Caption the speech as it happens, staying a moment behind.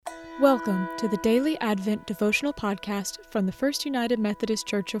Welcome to the Daily Advent Devotional Podcast from the First United Methodist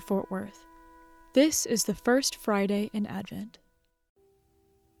Church of Fort Worth. This is the first Friday in Advent.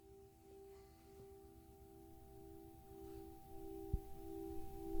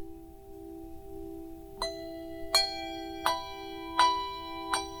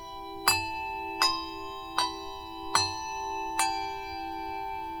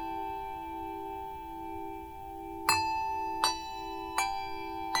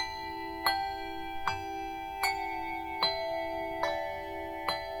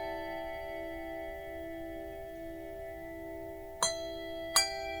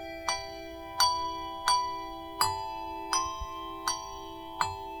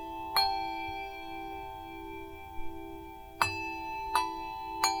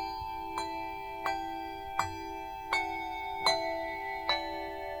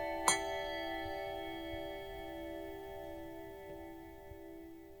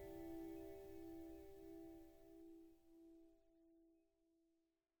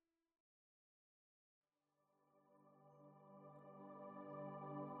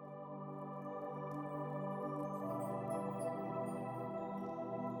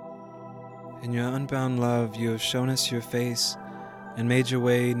 In your unbound love, you have shown us your face and made your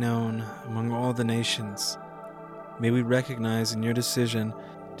way known among all the nations. May we recognize in your decision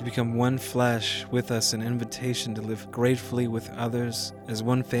to become one flesh with us an invitation to live gratefully with others as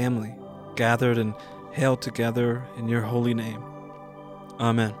one family, gathered and held together in your holy name.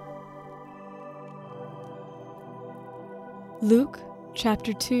 Amen. Luke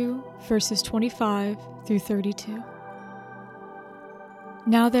chapter 2, verses 25 through 32.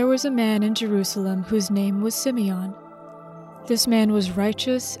 Now there was a man in Jerusalem whose name was Simeon. This man was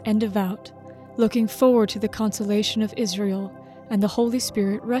righteous and devout, looking forward to the consolation of Israel, and the Holy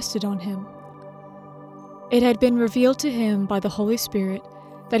Spirit rested on him. It had been revealed to him by the Holy Spirit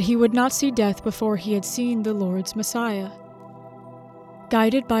that he would not see death before he had seen the Lord's Messiah.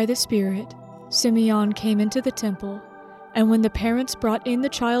 Guided by the Spirit, Simeon came into the temple, and when the parents brought in the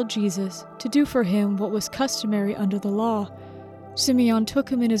child Jesus to do for him what was customary under the law, Simeon took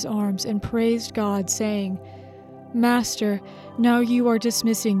him in his arms and praised God, saying, "Master, now you are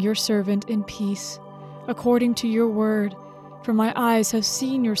dismissing your servant in peace, according to your word, for my eyes have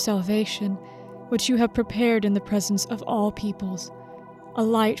seen your salvation, which you have prepared in the presence of all peoples, a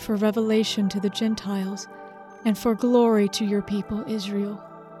light for revelation to the Gentiles, and for glory to your people Israel."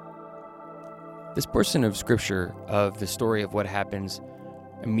 This portion of Scripture of the story of what happens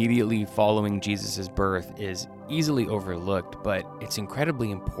immediately following Jesus' birth is easily overlooked, but it's incredibly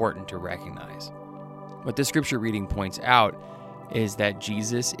important to recognize. What the Scripture reading points out is that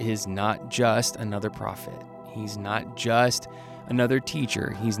Jesus is not just another prophet. He's not just another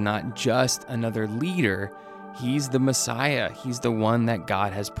teacher. He's not just another leader. He's the Messiah. He's the one that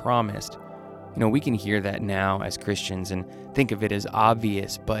God has promised. We can hear that now as Christians and think of it as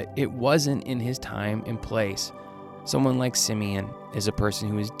obvious, but it wasn't in his time and place. Someone like Simeon is a person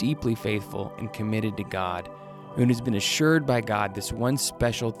who is deeply faithful and committed to God, and has been assured by God this one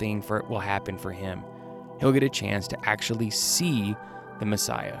special thing will happen for him. He'll get a chance to actually see the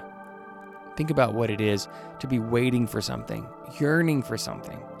Messiah. Think about what it is to be waiting for something, yearning for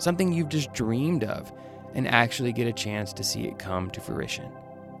something you've just dreamed of, and actually get a chance to see it come to fruition.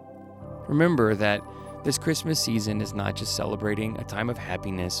 Remember that this Christmas season is not just celebrating a time of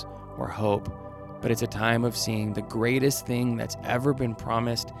happiness or hope, but it's a time of seeing the greatest thing that's ever been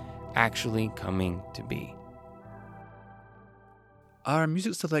promised actually coming to be. Our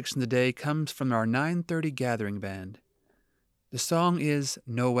music selection today comes from our 9:30 gathering band. The song is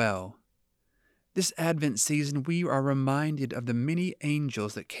Noel. This Advent season, we are reminded of the many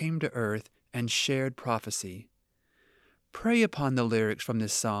angels that came to earth and shared prophecy. Pray upon the lyrics from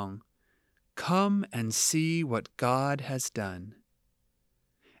this song. Come and see what God has done.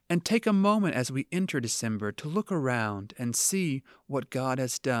 And take a moment as we enter December to look around and see what God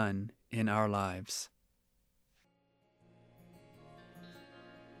has done in our lives.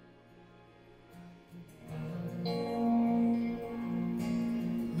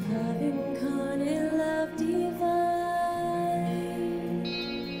 Love incarnate, love divine,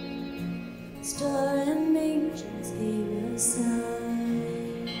 star and angels gave a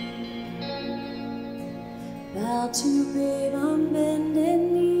sign. Bow to babe on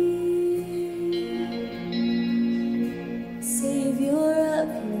bended knee, Savior of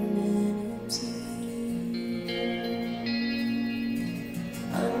humanity.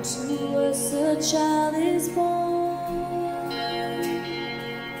 Unto us a child is born,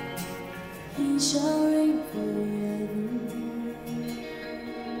 he shall reign forevermore.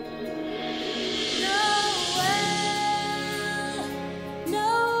 Noel,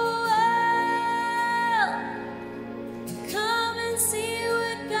 Noel.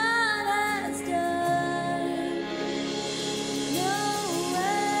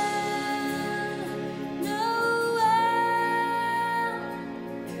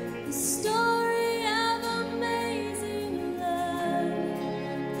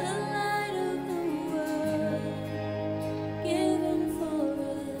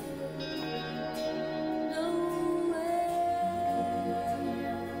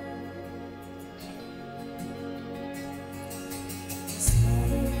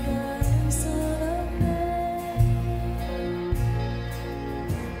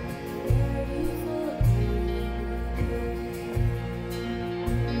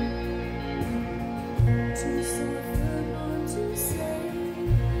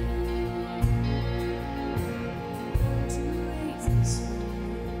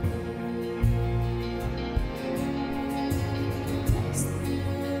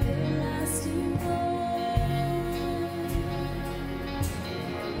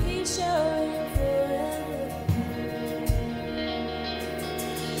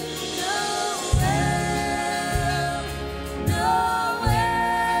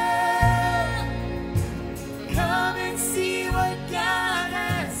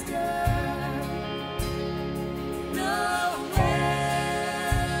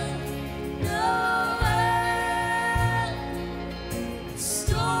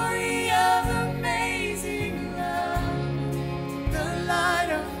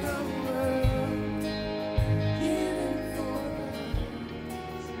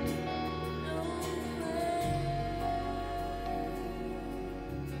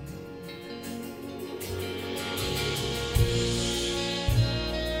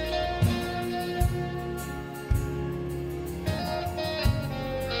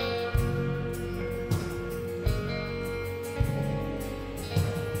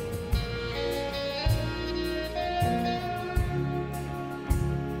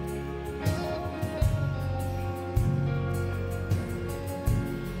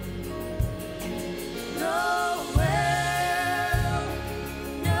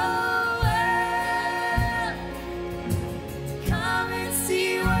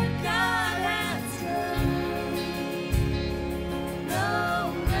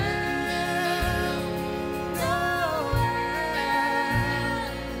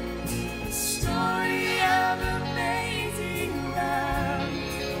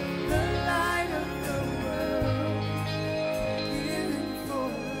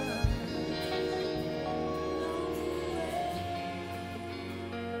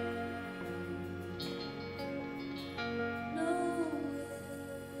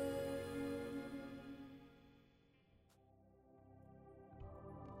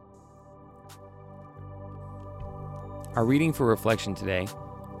 Our reading for reflection today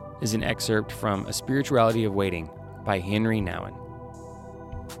is an excerpt from A Spirituality of Waiting by Henry Nouwen.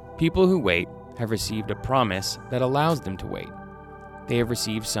 People who wait have received a promise that allows them to wait. They have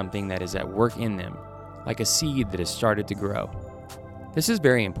received something that is at work in them, like a seed that has started to grow. This is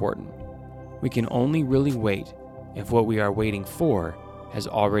very important. We can only really wait if what we are waiting for has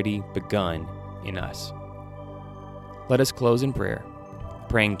already begun in us. Let us close in prayer,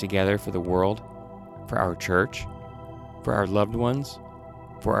 praying together for the world, for our church, for our loved ones,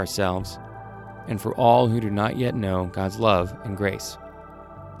 for ourselves, and for all who do not yet know God's love and grace.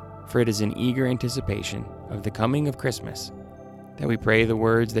 For it is in eager anticipation of the coming of Christmas that we pray the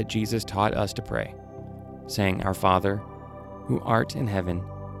words that Jesus taught us to pray, saying, Our Father, who art in heaven,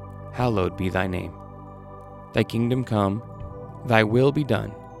 hallowed be thy name. Thy kingdom come, thy will be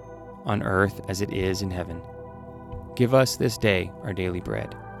done, on earth as it is in heaven. Give us this day our daily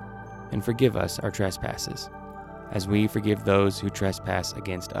bread, and forgive us our trespasses, as we forgive those who trespass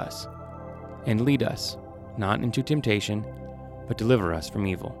against us. And lead us not into temptation, but deliver us from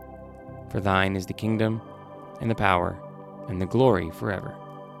evil. For thine is the kingdom, and the power, and the glory forever.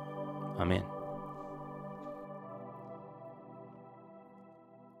 Amen.